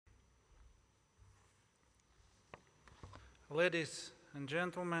ladies and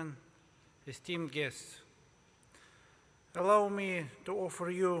gentlemen, esteemed guests. Allow me to offer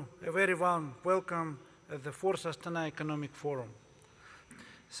you a very warm welcome at the IV Astana Economic Forum.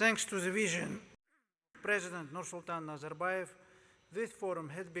 Thanks to the vision of President Nursultan Nazarbayev, this forum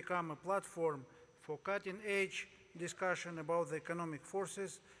has become a platform for cutting-edge discussion about the economic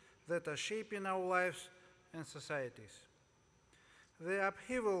forces that are shaping our lives and societies. The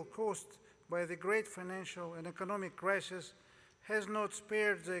upheaval caused by the great financial and economic crisis has not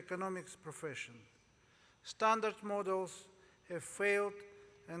spared the economics profession. Standard models have failed,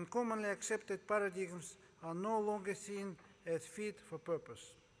 and commonly accepted paradigms are no longer seen as fit for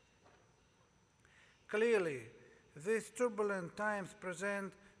purpose. Clearly, these turbulent times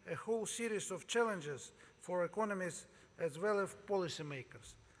present a whole series of challenges for economists as well as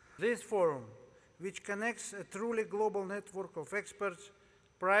policymakers. This forum, which connects a truly global network of experts,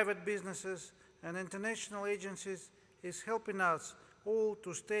 private businesses, and international agencies, is helping us all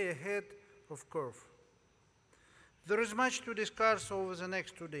to stay ahead of the curve. There is much to discuss over the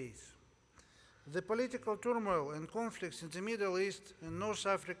next 2 days. The political turmoil and conflicts in the Middle East and North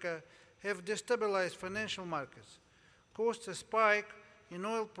Africa have destabilized financial markets, caused a spike in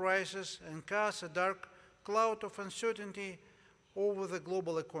oil prices, and cast a dark cloud of uncertainty over the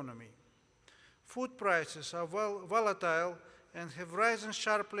global economy. Food prices are volatile and have risen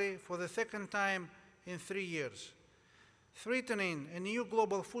sharply for the second time in 3 years, threatening a new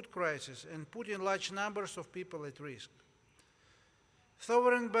global food crisis and putting large numbers of people at risk.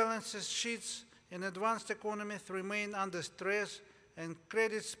 Sovereign balance sheets in advanced economies remain under stress, and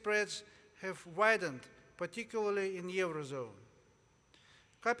credit spreads have widened, particularly in the Eurozone.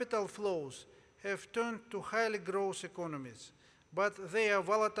 Capital flows have turned to highly growth economies, but they are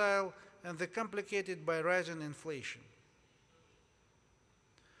volatile and they're complicated by rising inflation.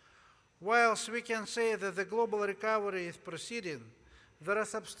 Whilst we can say that the global recovery is proceeding, there are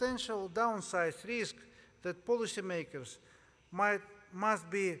substantial downside risks that policymakers must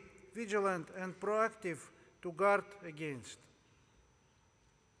be vigilant and proactive to guard against.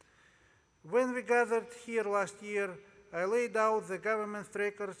 When we gathered here last year, I laid out the government's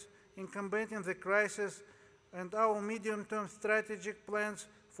records in combating the crisis and our medium-term strategic plans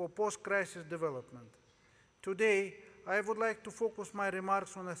for post-crisis development. Today, I would like to focus my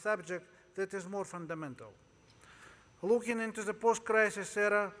remarks on a subject that is more fundamental. Looking into the post-crisis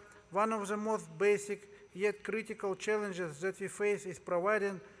era, one of the most basic yet critical challenges that we face is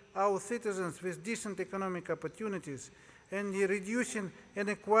providing our citizens with decent economic opportunities and reducing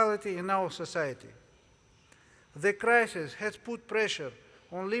inequality in our society. The crisis has put pressure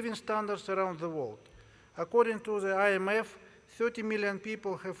on living standards around the world. According to the IMF, 30 million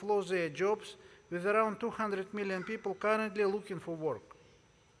people have lost their jobs, with around 200 million people currently looking for work.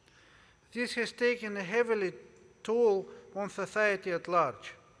 This has taken a heavy toll on society at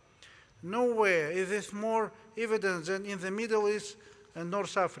large. Nowhere is this more evident than in the Middle East and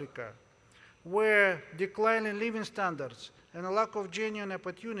North Africa, where declining living standards and a lack of genuine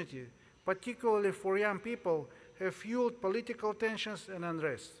opportunity, particularly for young people, have fueled political tensions and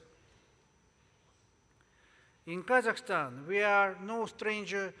unrest. In Kazakhstan, we are no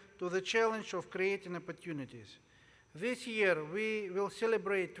stranger to the challenge of creating opportunities. This year, we will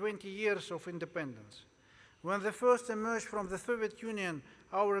celebrate 20 years of independence. When the first emerged from the Soviet Union,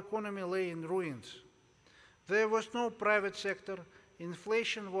 our economy lay in ruins. There was no private sector,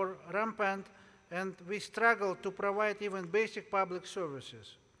 inflation was rampant, and we struggled to provide even basic public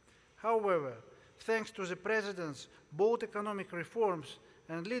services. However, thanks to the President's bold economic reforms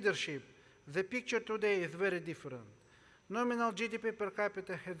and leadership, the picture today is very different. Nominal GDP per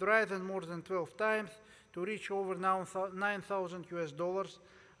capita has risen more than 12 times to reach over now $9,000.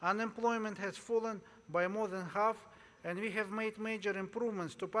 Unemployment has fallen by more than half, and we have made major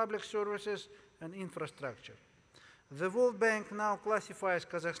improvements to public services and infrastructure. The World Bank now classifies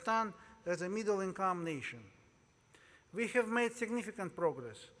Kazakhstan as a middle-income nation. We have made significant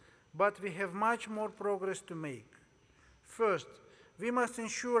progress, but we have much more progress to make. First, we must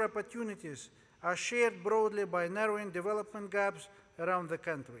ensure opportunities are shared broadly by narrowing development gaps around the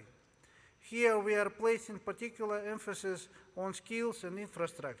country. Here we are placing particular emphasis on skills and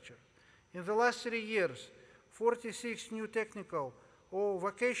infrastructure. In the last 3 years, 46 new technical or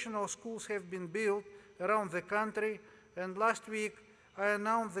vocational schools have been built around the country, and last week I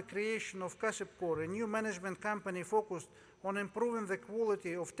announced the creation of Kasipkor, a new management company focused on improving the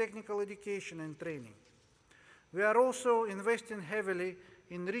quality of technical education and training. We are also investing heavily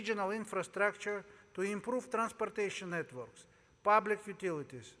in regional infrastructure to improve transportation networks, public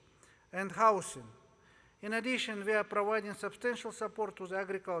utilities, and housing. In addition, we are providing substantial support to the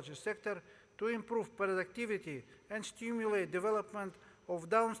agriculture sector to improve productivity and stimulate development of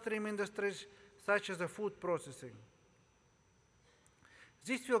downstream industries such as the food processing.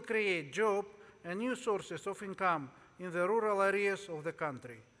 This will create jobs and new sources of income in the rural areas of the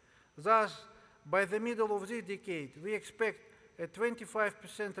country. Thus, by the middle of this decade, we expect a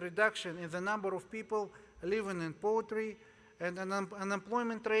 25% reduction in the number of people living in poverty and an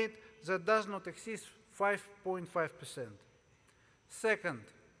unemployment rate that does not exceed 5.5%. Second,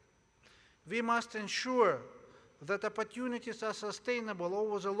 we must ensure that opportunities are sustainable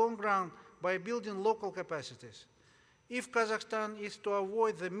over the long run by building local capacities. If Kazakhstan is to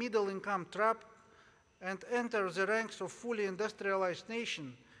avoid the middle income trap and enter the ranks of fully industrialized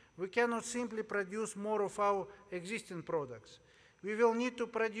nation, we cannot simply produce more of our existing products. We will need to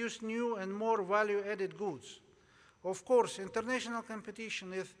produce new and more value-added goods. Of course, international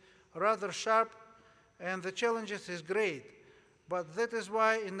competition is rather sharp and the challenges is great, but that is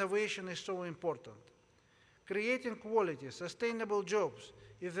why innovation is so important. Creating quality, sustainable jobs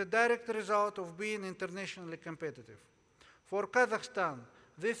is the direct result of being internationally competitive. For Kazakhstan,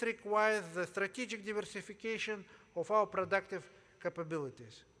 this requires the strategic diversification of our productive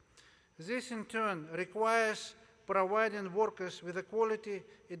capabilities. This, in turn, requires providing workers with a quality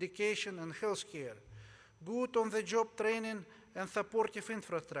education and healthcare, good on-the-job training and supportive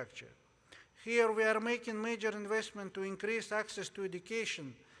infrastructure. Here we are making major investment to increase access to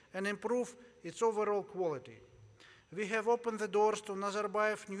education and improve its overall quality. We have opened the doors to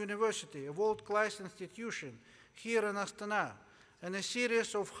Nazarbayev University, a world-class institution here in Astana, and a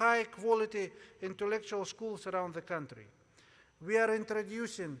series of high-quality intellectual schools around the country. We are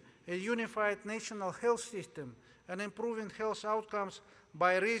introducing a unified national health system and improving health outcomes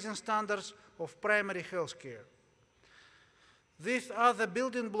by raising standards of primary health care. These are the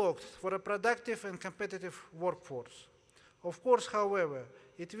building blocks for a productive and competitive workforce. Of course, however,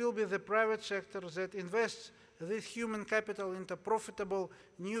 it will be the private sector that invests this human capital into profitable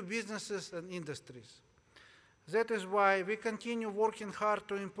new businesses and industries. That is why we continue working hard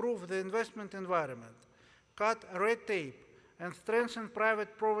to improve the investment environment, cut red tape, and strengthen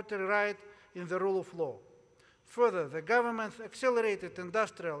private property right in the rule of law. Further, the government's accelerated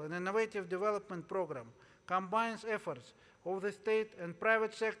industrial and innovative development program combines efforts of the state and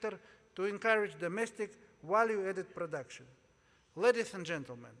private sector to encourage domestic value-added production. Ladies and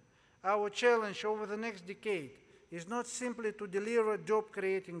gentlemen, our challenge over the next decade is not simply to deliver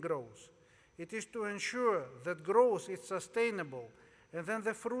job-creating growth. It is to ensure that growth is sustainable and then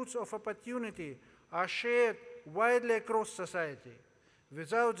the fruits of opportunity are shared widely across society.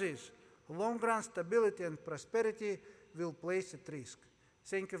 Without this, long-run stability and prosperity will place at risk.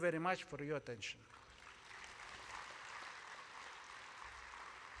 Thank you very much for your attention.